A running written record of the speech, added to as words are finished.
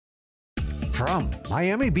From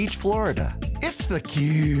Miami Beach, Florida, it's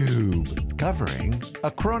theCUBE, covering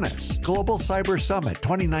Acronis Global Cyber Summit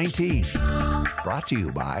 2019. Brought to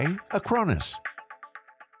you by Acronis.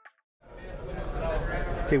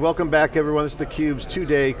 Okay, welcome back everyone. This is theCUBE's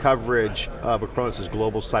two-day coverage of Acronis'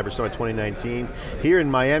 Global Cyber Summit 2019. Here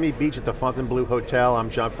in Miami Beach at the Fontainebleau Hotel,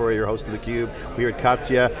 I'm John Furrier, your host of theCUBE. We're here at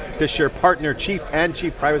Katya Fisher, Partner, Chief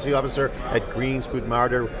Privacy Officer at Greenspoon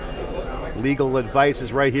Marder. Legal advice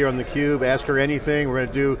is right here on theCUBE. Ask her anything. We're going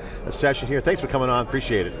to do a session here. Thanks for coming on,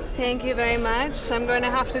 appreciate it. Thank you very much. So I'm going to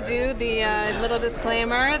have to do the little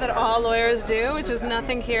disclaimer that all lawyers do, which is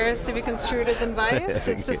nothing here is to be construed as advice.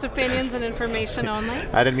 It's just opinions and information only.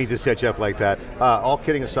 I didn't mean to set you up like that. All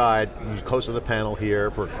kidding aside, you hosted the panel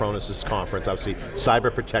here for Acronis' conference. Obviously,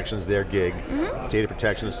 cyber protection is their gig. Data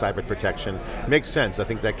protection and cyber protection. Makes sense. I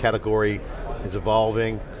think that category is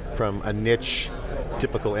evolving from a niche,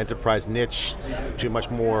 typical enterprise niche, to a much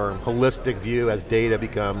more holistic view as data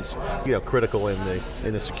becomes, critical in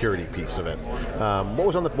the security piece of it.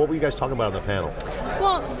 What were you guys talking about on the panel?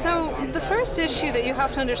 Well, so the first issue that you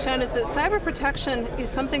have to understand is that cyber protection is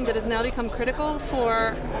something that has now become critical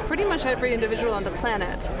for pretty much every individual on the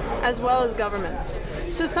planet, as well as governments.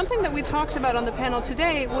 So something that we talked about on the panel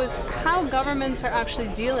today was how governments are actually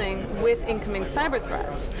dealing with incoming cyber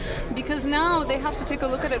threats. Because now they have to take a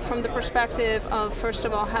look at it from the perspective of, first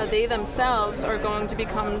of all, how they themselves are going to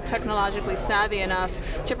become technologically savvy enough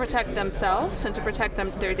to protect themselves and to protect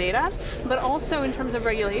their data, but also in terms of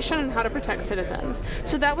regulation and how to protect citizens.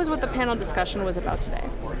 So that was what the panel discussion was about today.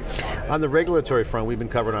 On the regulatory front, we've been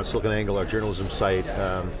covering on SiliconANGLE, our journalism site,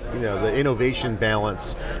 the innovation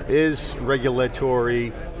balance. Is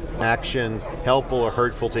regulatory action helpful or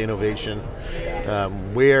hurtful to innovation?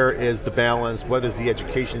 Where is the balance? What is the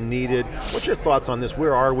education needed? What's your thoughts on this?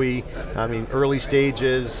 Where are we? I mean, early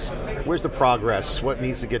stages, where's the progress? What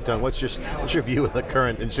needs to get done? What's your view of the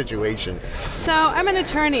current situation? So I'm an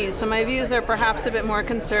attorney, so my views are perhaps a bit more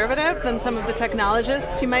conservative than some of the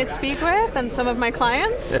technologists you might speak with and some of my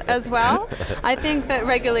clients as well. I think that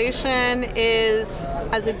regulation is,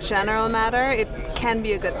 as a general matter, it can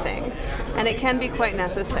be a good thing, and it can be quite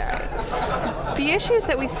necessary. The issues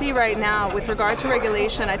that we see right now with regard to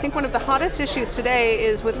regulation, I think one of the hottest issues today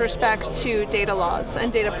is with respect to data laws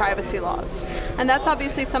and data privacy laws. And that's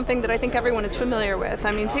obviously something that I think everyone is familiar with.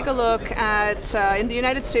 I mean, take a look at, in the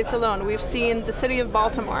United States alone, we've seen the city of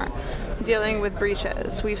Baltimore dealing with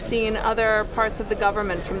breaches. We've seen other parts of the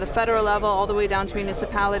government, from the federal level all the way down to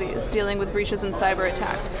municipalities, dealing with breaches and cyber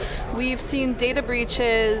attacks. We've seen data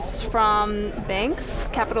breaches from banks,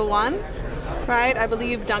 Capital One, right? I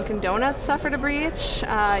believe Dunkin' Donuts suffered a breach,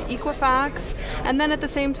 Equifax, and then at the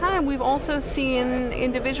same time we've also seen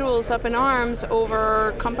individuals up in arms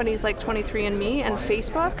over companies like 23andMe and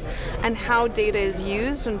Facebook and how data is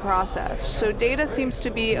used and processed. So data seems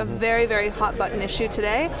to be a very, very hot button issue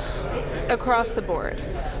today across the board.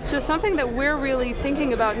 So something that we're really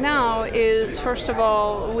thinking about now is, first of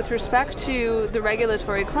all, with respect to the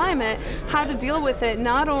regulatory climate, how to deal with it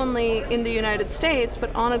not only in the United States,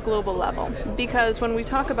 but on a global level. Because when we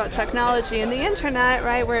talk about technology and the internet,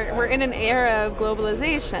 right, we're in an era of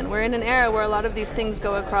globalization. We're in an era where a lot of these things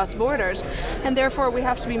go across borders, and therefore we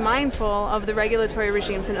have to be mindful of the regulatory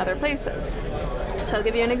regimes in other places. So I'll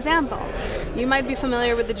give you an example. You might be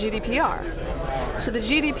familiar with the GDPR. So the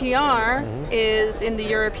GDPR is in the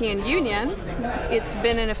European Union. It's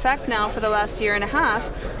been in effect now for the last year and a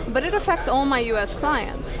half, but it affects all my US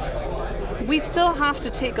clients. We still have to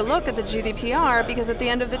take a look at the GDPR because at the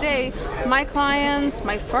end of the day, my clients,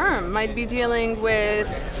 my firm might be dealing with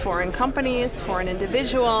foreign companies, foreign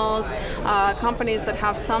individuals, companies that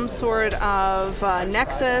have some sort of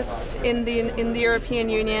nexus in the European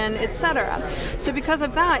Union, etc. So because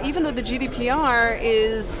of that, even though the GDPR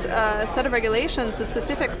is a set of regulations that's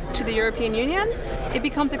specific to the European Union, it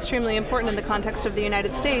becomes extremely important in the context of the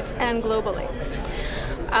United States and globally.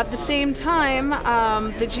 At the same time,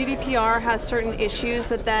 the GDPR has certain issues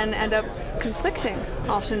that then end up conflicting,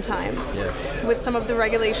 oftentimes, with some of the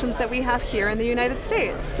regulations that we have here in the United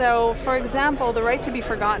States. So, for example, the right to be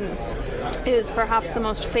forgotten is perhaps the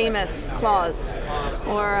most famous clause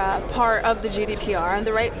or part of the GDPR. And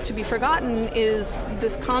the right to be forgotten is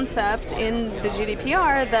this concept in the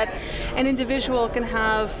GDPR that an individual can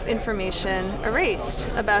have information erased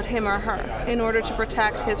about him or her in order to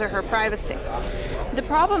protect his or her privacy. The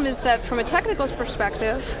problem is that from a technical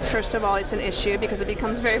perspective, first of all, it's an issue because it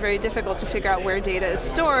becomes very, very difficult to figure out where data is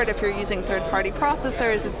stored if you're using third-party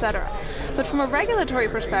processors, etc. But from a regulatory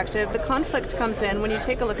perspective, the conflict comes in when you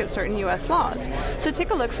take a look at certain US laws. So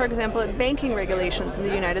take a look, for example, at banking regulations in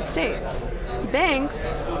the United States.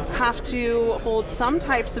 banks have to hold some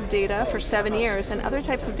types of data for 7 years and other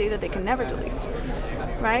types of data they can never delete,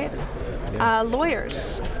 right? Yeah.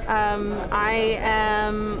 Lawyers. I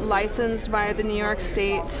am licensed by the New York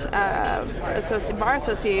State Bar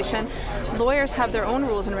Association. Lawyers have their own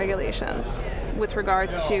rules and regulations with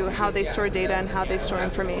regard to how they store data and how they store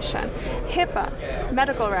information. HIPAA,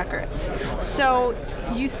 medical records. So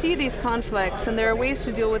you see these conflicts, and there are ways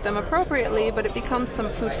to deal with them appropriately, but it becomes some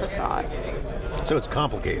food for thought. So it's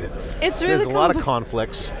complicated. It's really There's a lot of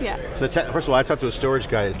conflicts. Yeah. First of all, I talked to a storage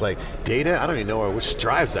guy. It's like, data? I don't even know which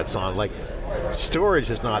drives that's on. Like, storage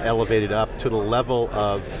is not elevated up to the level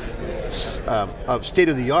of state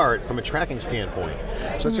of the art from a tracking standpoint.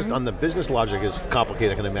 So it's just on the business logic is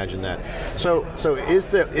complicated. I can imagine that. So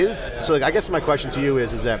I guess my question to you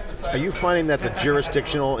is that are you finding that the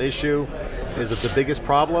jurisdictional issue is the biggest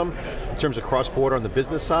problem in terms of cross-border on the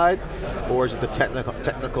business side, or is it the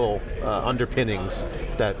technical underpinnings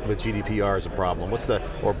that with GDPR is a problem?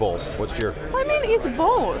 Or both? What's your? I mean, it's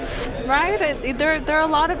both, right? There are a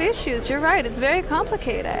lot of issues. You're right. It's very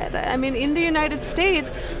complicated. I mean, in the United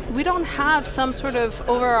States, we don't have some sort of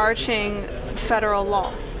overarching federal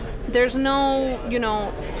law. There's no,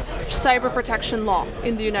 cyber protection law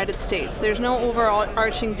in the United States. There's no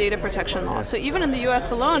overarching data protection law. So even in the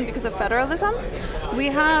US alone, because of federalism, we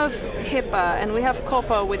have HIPAA and we have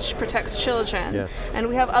COPPA, which protects children, and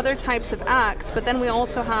we have other types of acts, but then we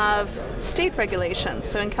also have state regulations.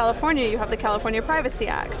 So in California, you have the California Privacy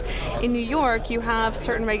Act. In New York, you have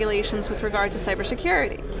certain regulations with regard to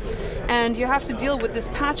cybersecurity. And you have to deal with this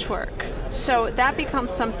patchwork. So that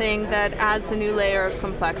becomes something that adds a new layer of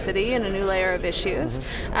complexity and a new layer of issues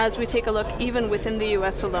as we take a look even within the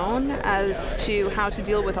US alone as to how to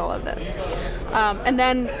deal with all of this. And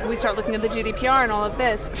then we start looking at the GDPR and all of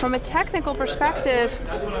this. From a technical perspective,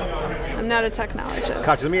 I'm not a technologist.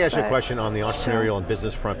 Katya, let me ask you a question on the entrepreneurial and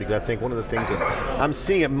business front, because I think one of the things that I'm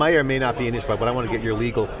seeing, it may or may not be an issue, but I want to get your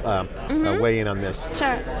legal weigh in on this.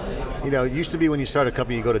 Sure. It used to be when you start a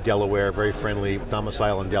company, you go to Delaware, very friendly,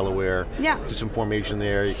 domicile in Delaware, do some formation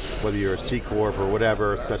there, whether you're a C Corp or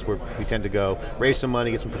whatever, that's where we tend to go, raise some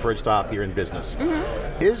money, get some preferred stock, you're in business.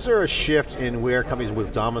 Is there a shift in where companies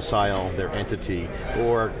with domicile their entity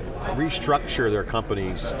or restructure their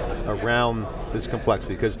companies around this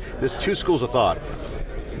complexity? Because there's two schools of thought.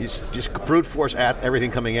 You just brute force at everything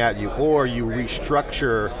coming at you, or you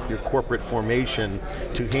restructure your corporate formation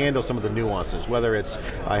to handle some of the nuances, whether it's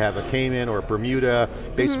I have a Cayman or a Bermuda,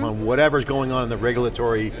 based on whatever's going on in the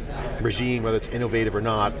regulatory regime, whether it's innovative or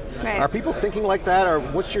not. Right. Are people thinking like that, or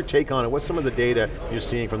what's your take on it? What's some of the data you're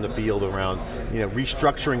seeing from the field around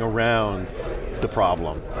restructuring around the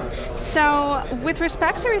problem? So with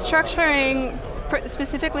respect to restructuring,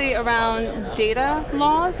 specifically around data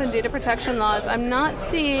laws and data protection laws, I'm not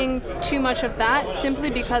seeing too much of that simply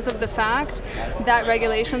because of the fact that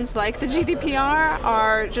regulations like the GDPR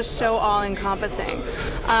are just so all-encompassing.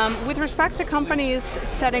 With respect to companies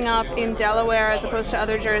setting up in Delaware as opposed to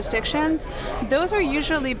other jurisdictions, those are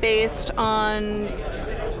usually based on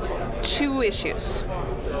two issues.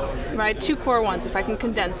 Right, two core ones, if I can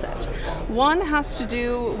condense it. One has to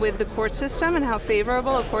do with the court system and how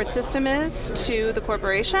favorable a court system is to the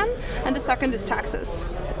corporation, and the second is taxes.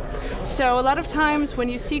 So a lot of times when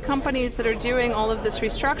you see companies that are doing all of this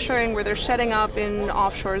restructuring where they're setting up in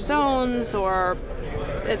offshore zones or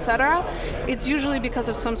etc., it's usually because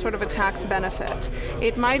of some sort of a tax benefit.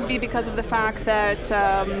 It might be because of the fact that,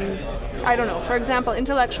 I don't know, for example,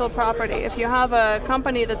 intellectual property. If you have a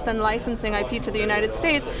company that's then licensing IP to the United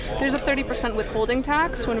States, there's a 30% withholding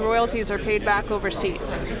tax when royalties are paid back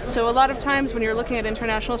overseas. So a lot of times when you're looking at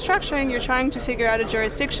international structuring, you're trying to figure out a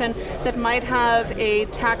jurisdiction that might have a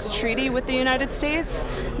tax treaty with the United States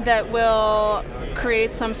that will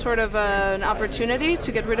create some sort of an opportunity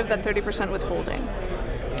to get rid of that 30% withholding.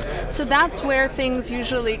 So that's where things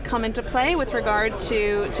usually come into play with regard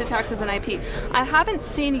to taxes and IP. I haven't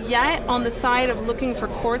seen yet on the side of looking for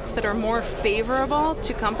courts that are more favorable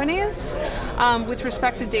to companies with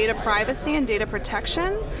respect to data privacy and data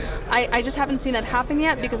protection. I just haven't seen that happen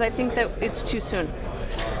yet because I think that it's too soon.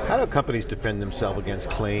 How do companies defend themselves against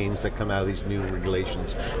claims that come out of these new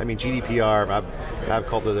regulations? I mean, GDPR, I've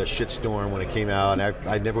called it a shitstorm when it came out, and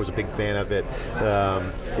I never was a big fan of it.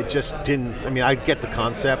 It just didn't, I mean, I get the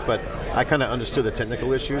concept, but I kind of understood the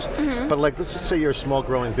technical issues. But like, let's just say you're a small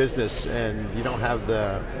growing business and you don't have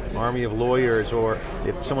the army of lawyers, or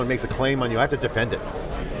if someone makes a claim on you, I have to defend it.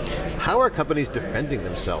 How are companies defending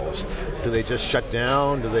themselves? Do they just shut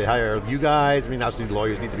down? Do they hire you guys? I mean, obviously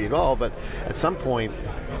lawyers need to be involved, but at some point,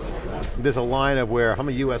 there's a line of where I'm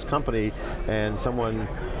a US company and someone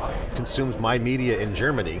consumes my media in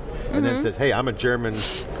Germany and then says, hey, I'm a German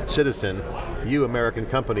citizen, you American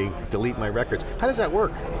company, delete my records. How does that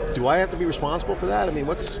work? Do I have to be responsible for that? I mean,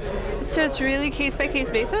 So it's really case-by-case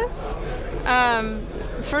basis.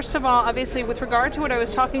 First of all, obviously, with regard to what I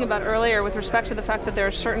was talking about earlier with respect to the fact that there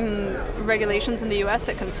are certain regulations in the US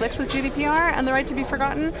that conflict with GDPR and the right to be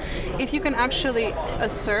forgotten, if you can actually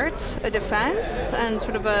assert a defense and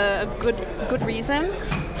sort of a good reason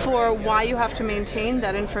for why you have to maintain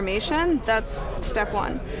that information, that's step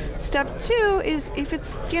one. Step two is if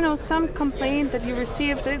it's some complaint that you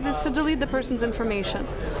received, so delete the person's information.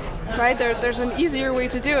 Right, there's an easier way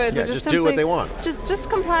to do it. Yeah, but just do what they want. Just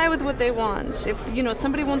comply with what they want. If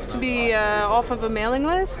somebody wants to be off of a mailing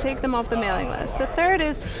list, take them off the mailing list. The third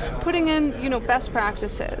is putting in best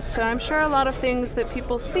practices. So I'm sure a lot of things that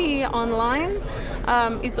people see online,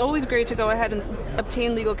 it's always great to go ahead and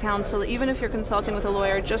obtain legal counsel, even if you're consulting with a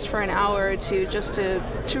lawyer just for an hour or two, just to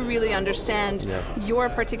really understand your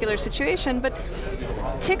particular situation. But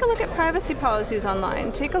take a look at privacy policies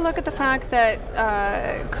online. Take a look at the fact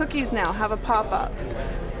that cookies now have a pop-up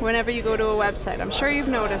whenever you go to a website. I'm sure you've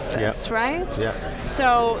noticed this, right? Yeah.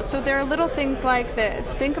 So there are little things like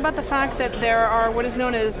this. Think about the fact that there are what is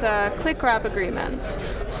known as click wrap agreements.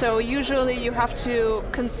 So usually you have to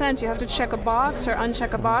consent, you have to check a box or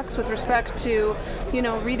uncheck a box with respect to,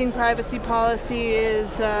 reading privacy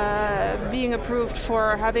policies, being approved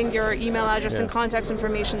for having your email address and contact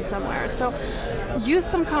information somewhere. So use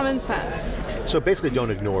some common sense. So basically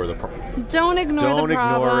don't ignore the problem. Don't ignore the problem. Don't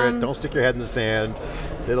ignore it, don't stick your head in the sand.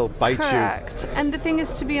 It'll bite you. Correct. And the thing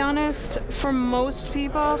is, to be honest, for most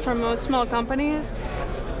people, for most small companies,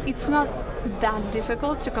 it's not that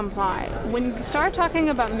difficult to comply. When you start talking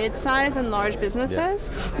about mid-size and large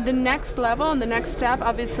businesses, the next level and the next step,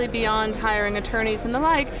 obviously beyond hiring attorneys and the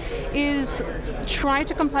like, is try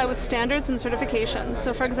to comply with standards and certifications.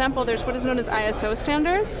 So for example, there's what is known as ISO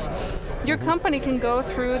standards. Your company can go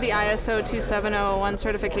through the ISO 27001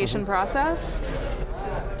 certification process.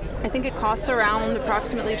 I think it costs around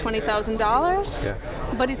approximately $20,000,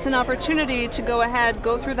 but it's an opportunity to go ahead,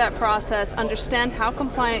 go through that process, understand how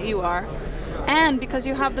compliant you are, and because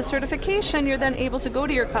you have the certification, you're then able to go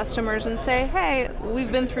to your customers and say, hey,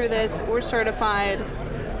 we've been through this, we're certified.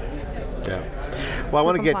 Yeah. Well, I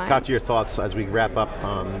want to get, Katya, your thoughts as we wrap up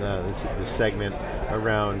on this segment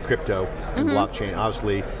around crypto and blockchain.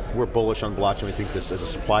 Obviously, we're bullish on blockchain. We think this as a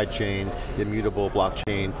supply chain, immutable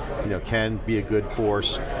blockchain, can be a good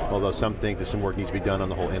force, although some think that some work needs to be done on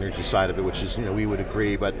the whole energy side of it, which is, we would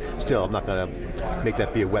agree, but still, I'm not going to make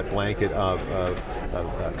that be a wet blanket of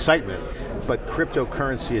excitement. But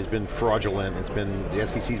cryptocurrency has been fraudulent. It's been, the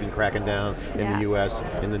SEC's been cracking down in the US,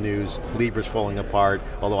 in the news. Libra's falling apart,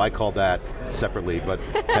 although I called that separately, but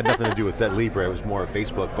had nothing to do with that Libra, it was more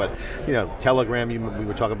Facebook. But, Telegram, we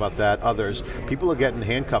were talking about that, others. People are getting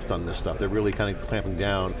handcuffed on this stuff. They're really kind of clamping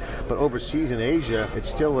down. But overseas in Asia, it's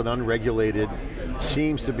still an unregulated,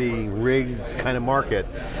 seems to be rigged kind of market.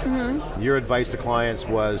 Your advice to clients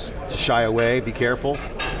was to shy away, be careful?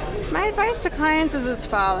 My advice to clients is as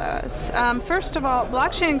follows. First of all,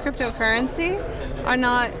 blockchain and cryptocurrency are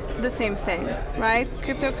not the same thing, right?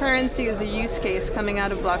 Cryptocurrency is a use case coming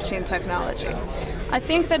out of blockchain technology. I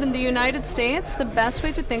think that in the United States, the best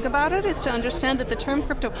way to think about it is to understand that the term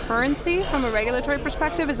cryptocurrency from a regulatory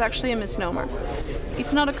perspective is actually a misnomer.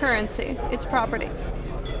 It's not a currency, it's property.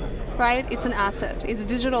 Right? It's an asset. It's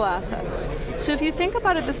digital assets. So if you think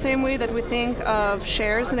about it the same way that we think of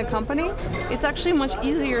shares in a company, it's actually much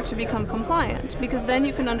easier to become compliant because then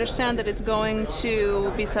you can understand that it's going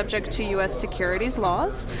to be subject to US securities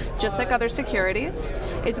laws, just like other securities.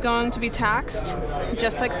 It's going to be taxed,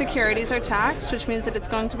 just like securities are taxed, which means that it's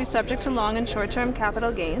going to be subject to long and short-term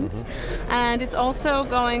capital gains. And it's also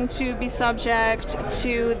going to be subject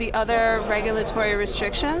to the other regulatory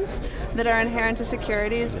restrictions that are inherent to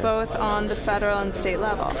securities, both on the federal and state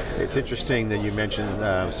level. It's interesting that you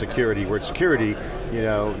mentioned security. Word security,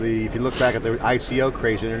 if you look back at the ICO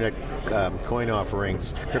craze, internet coin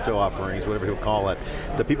offerings, crypto offerings, whatever you'll call it,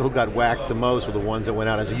 the people who got whacked the most were the ones that went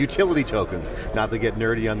out as utility tokens. Not to get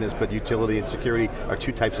nerdy on this, but utility and security are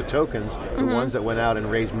two types of tokens. The ones that went out and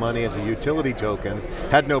raised money as a utility token,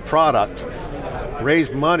 had no product,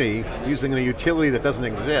 raised money using a utility that doesn't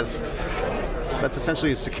exist. That's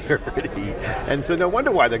essentially a security. And so no wonder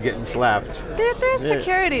why they're getting slapped. They're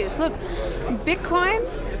securities. Look, Bitcoin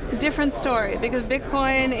different story, because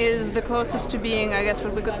Bitcoin is the closest to being, I guess,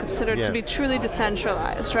 what we could consider to be truly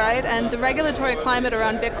decentralized, right? And the regulatory climate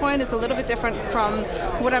around Bitcoin is a little bit different from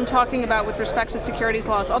what I'm talking about with respect to securities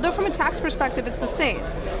laws, although from a tax perspective it's the same.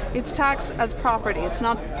 It's taxed as property, it's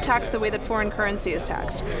not taxed the way that foreign currency is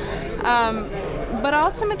taxed. But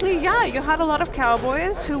ultimately, yeah, you had a lot of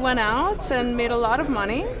cowboys who went out and made a lot of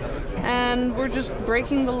money and were just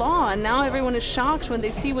breaking the law, and now everyone is shocked when they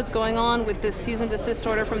see what's going on with this cease and desist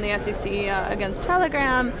order from the SEC against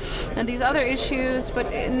Telegram and these other issues,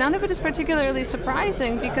 but none of it is particularly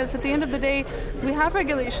surprising, because at the end of the day, we have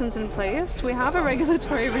regulations in place, we have a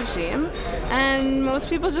regulatory regime, and most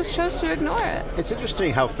people just chose to ignore it. It's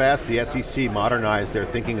interesting how fast the SEC modernized their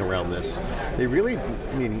thinking around this. They really,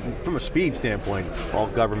 I mean, from a speed standpoint, all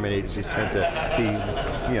government agencies tend to be,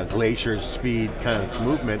 glacier speed kind of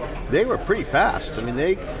movement. They were pretty fast. I mean,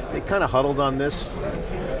 they kind of huddled on this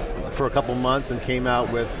for a couple months and came out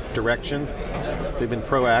with direction. They've been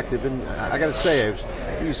proactive, and I got to say,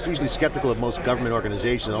 I was usually skeptical of most government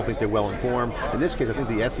organizations. I don't think they're well informed. In this case, I think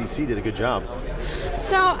the SEC did a good job.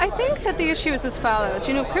 So I think that the issue is as follows.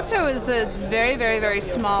 Crypto is a very, very, very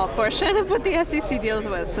small portion of what the SEC deals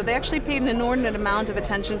with. So they actually paid an inordinate amount of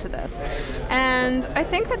attention to this. And I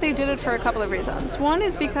think that they did it for a couple of reasons. One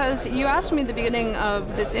is because you asked me at the beginning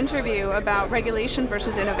of this interview about regulation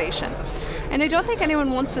versus innovation. And I don't think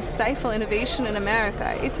anyone wants to stifle innovation in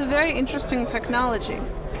America. It's a very interesting technology.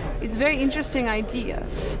 It's very interesting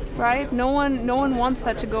ideas, right? No one wants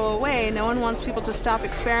that to go away. No one wants people to stop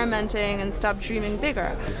experimenting and stop dreaming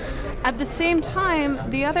bigger. At the same time,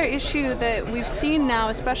 the other issue that we've seen now,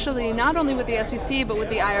 especially not only with the SEC, but with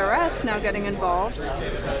the IRS now getting involved,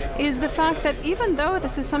 is the fact that even though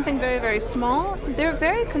this is something very, very small, they're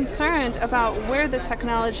very concerned about where the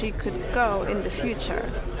technology could go in the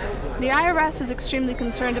future. The IRS is extremely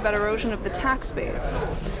concerned about erosion of the tax base.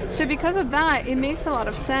 So because of that, it makes a lot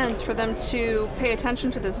of sense for them to pay attention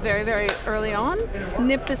to this very, very early on,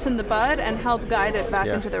 nip this in the bud, and help guide it back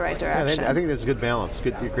into the right direction. I think that's a good balance.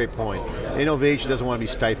 Great point. Innovation doesn't want to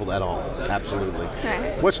be stifled at all. Absolutely.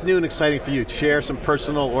 Okay. What's new and exciting for you? Share some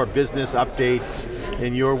personal or business updates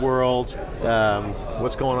in your world.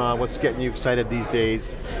 What's going on? What's getting you excited these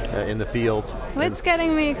days in the field? What's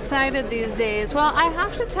getting me excited these days? Well, I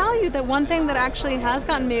have to tell you that one thing that actually has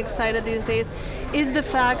gotten me excited these days is the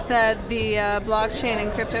fact that the blockchain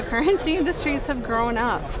and cryptocurrency industries have grown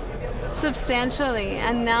up substantially,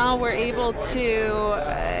 and now we're able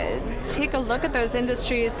to take a look at those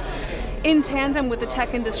industries in tandem with the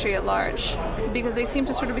tech industry at large, because they seem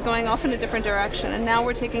to sort of be going off in a different direction, and now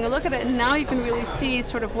we're taking a look at it, and now you can really see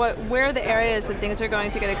sort of where the areas that things are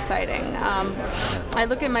going to get exciting. I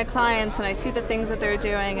look at my clients and I see the things that they're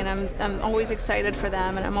doing, and I'm always excited for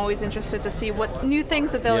them, and I'm always interested to see what new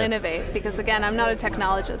things that they'll innovate, because again, I'm not a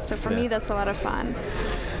technologist, so for me that's a lot of fun.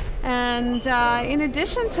 And in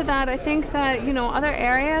addition to that, I think that other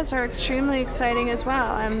areas are extremely exciting as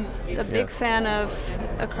well. I'm a big fan of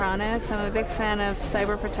Acronis. I'm a big fan of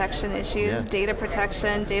cyber protection issues, data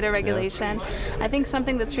protection, data regulation. I think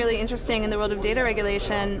something that's really interesting in the world of data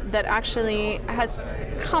regulation that actually has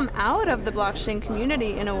come out of the blockchain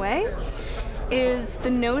community in a way is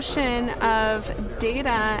the notion of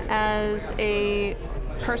data as a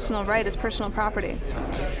personal right, as personal property.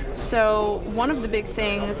 So one of the big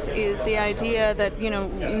things is the idea that,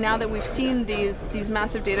 now that we've seen these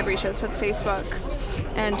massive data breaches with Facebook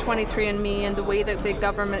and 23andMe and the way that big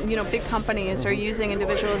government, big companies are using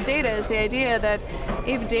individuals' data, is the idea that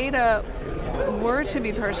if data were to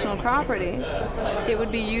be personal property, it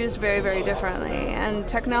would be used very, very differently. And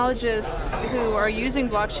technologists who are using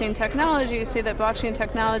blockchain technology say that blockchain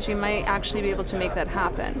technology might actually be able to make that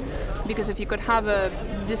happen. Because if you could have a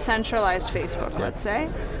decentralized Facebook, let's say,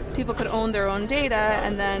 people could own their own data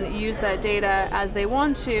and then use that data as they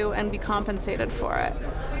want to and be compensated for it.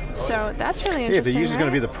 So that's really interesting. If the user's going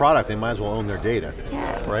to be the product, they might as well own their data,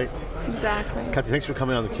 right? Exactly. Katya, thanks for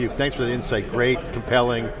coming on theCUBE. Thanks for the insight. Great,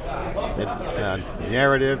 compelling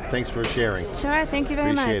narrative. Thanks for sharing. Sure, thank you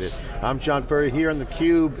very much. Appreciate it. I'm John Furrier here on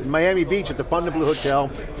theCUBE in Miami Beach at the Fontainebleau Hotel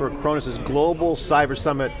for Acronis' Global Cyber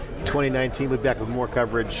Summit 2019. We'll be back with more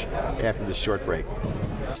coverage after this short break.